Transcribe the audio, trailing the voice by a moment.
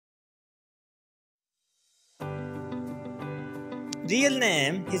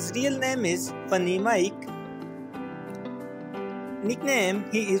His real name is Funny Mike. Nickname,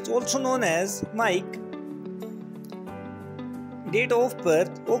 he is also known as Mike. Date of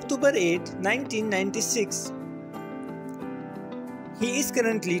birth, October 8, 1996. He is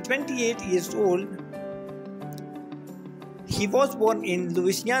currently 28 years old. He was born in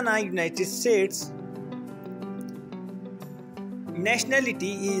Louisiana, United States.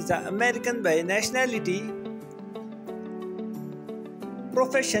 Nationality, he is American by nationality.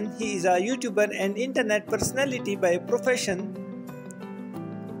 Profession, he is a YouTuber and internet personality by profession.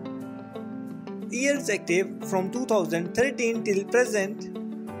 Years active from 2013 till present.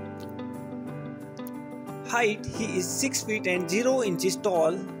 Height, he is 6 feet and 0 inches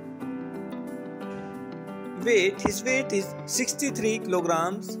tall. Weight, his weight is 63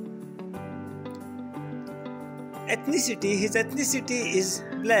 kilograms. Ethnicity, his ethnicity is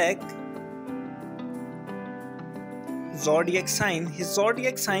black. Zodiac sign, his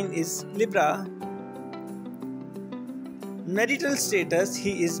zodiac sign is Libra. Marital status,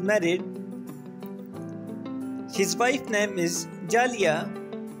 he is married. His wife name is Jalia.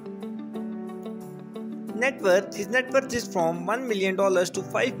 Net worth, his net worth is from $1 million to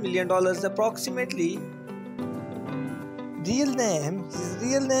 $5 million approximately. Real name, his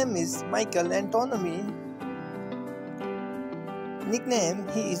real name is Michael Anthony. Nickname,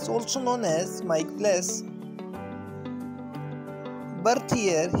 he is also known as Mike Bless. Birth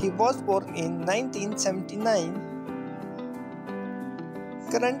year, he was born in 1979.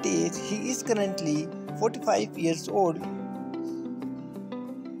 Current age, he is currently 45 years old.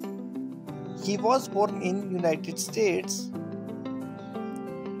 He was born in United States.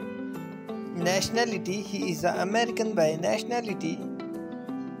 Nationality, he is American by nationality.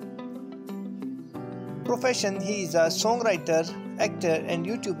 Profession, he is a songwriter, actor and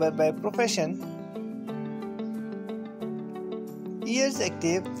YouTuber by profession. Years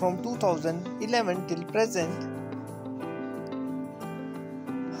active from 2011 till present.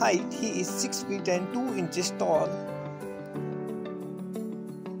 Height, he is 6 feet and 2 inches tall.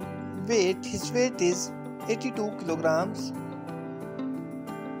 Weight, his weight is 82 kilograms.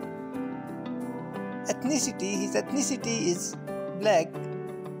 Ethnicity, his ethnicity is black.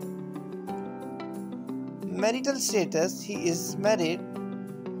 Marital status, he is married.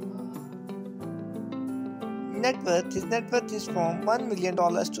 Net worth, his net worth is from $1 million to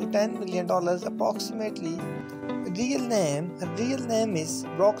 $10 million approximately. Her real name is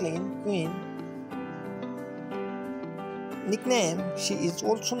Brooklyn Queen. Nickname, she is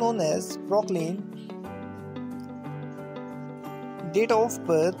also known as Brooklyn. Date of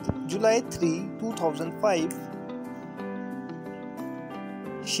birth, July 3, 2005.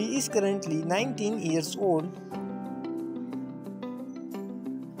 She is currently 19 years old.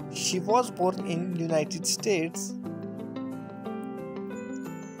 She was born in United States.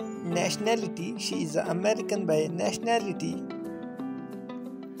 Nationality, she is American by nationality.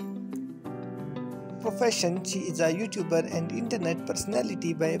 Profession, she is a YouTuber and internet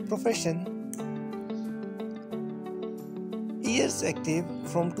personality by profession. Years active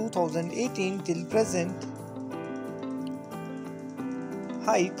from 2018 till present.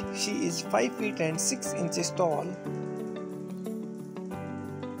 Height, she is 5 feet and 6 inches tall.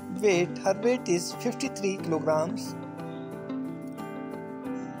 Weight, her weight is 53 kilograms.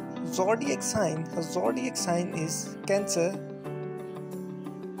 Zodiac sign, her zodiac sign is Cancer.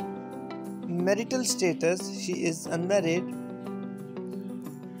 Marital status, she is unmarried.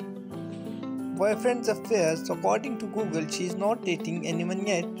 Boyfriend's affairs, according to Google, she is not dating anyone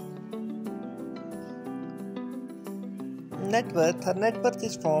yet. Net worth, her net worth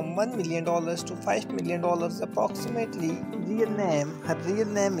is from $1 million to $5 million approximately. Her real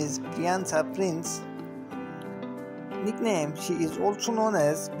name is Biannca Prince. Nickname, she is also known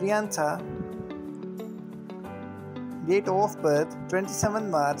as Biannca. Date of birth, 27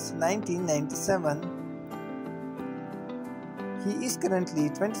 March 1997. He is currently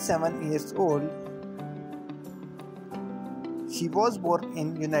 27 years old. She was born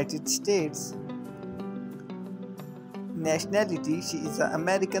in United States. Nationality, she is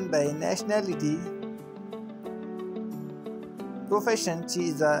American by nationality. Profession, she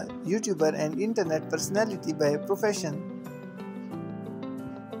is a YouTuber and internet personality by profession.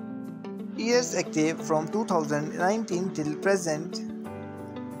 Years active from 2019 till present.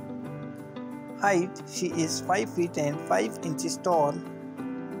 Height, she is 5 feet and 5 inches tall.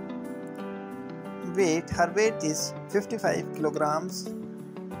 Weight, her weight is 55 kilograms.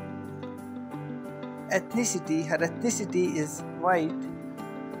 Ethnicity, her ethnicity is white.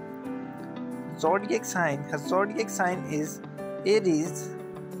 Zodiac sign, her zodiac sign is Aries.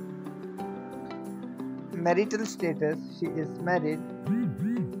 Marital status, she is married.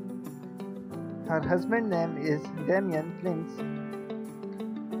 Her husband name is Damian Prince.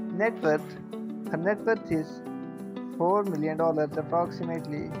 Net worth, her net worth is $4 million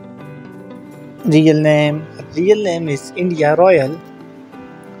approximately. Her real name is India Royale.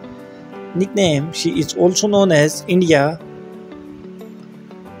 Nickname, she is also known as India.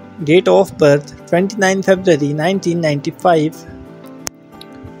 Date of birth 29 February 1995.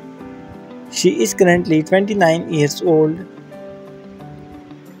 She is currently 29 years old.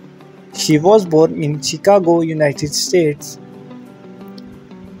 She was born in Chicago, United States.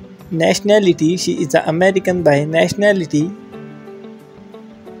 Nationality, she is an American by nationality.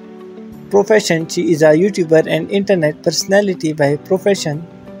 Profession, she is a YouTuber and internet personality by profession.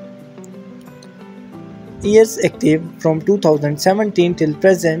 Years active from 2017 till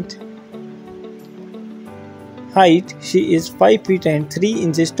present. Height, she is 5 feet and 3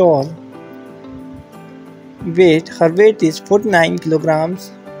 inches tall. Weight, her weight is 49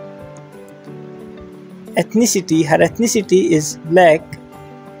 kilograms. Ethnicity, her ethnicity is black.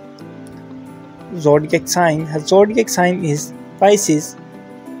 Zodiac sign, her zodiac sign is Pisces.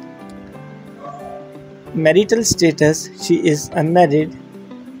 Marital status, she is unmarried.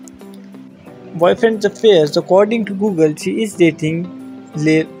 Boyfriend affairs, according to Google, she is dating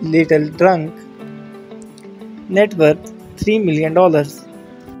little drunk. Net worth $3 million.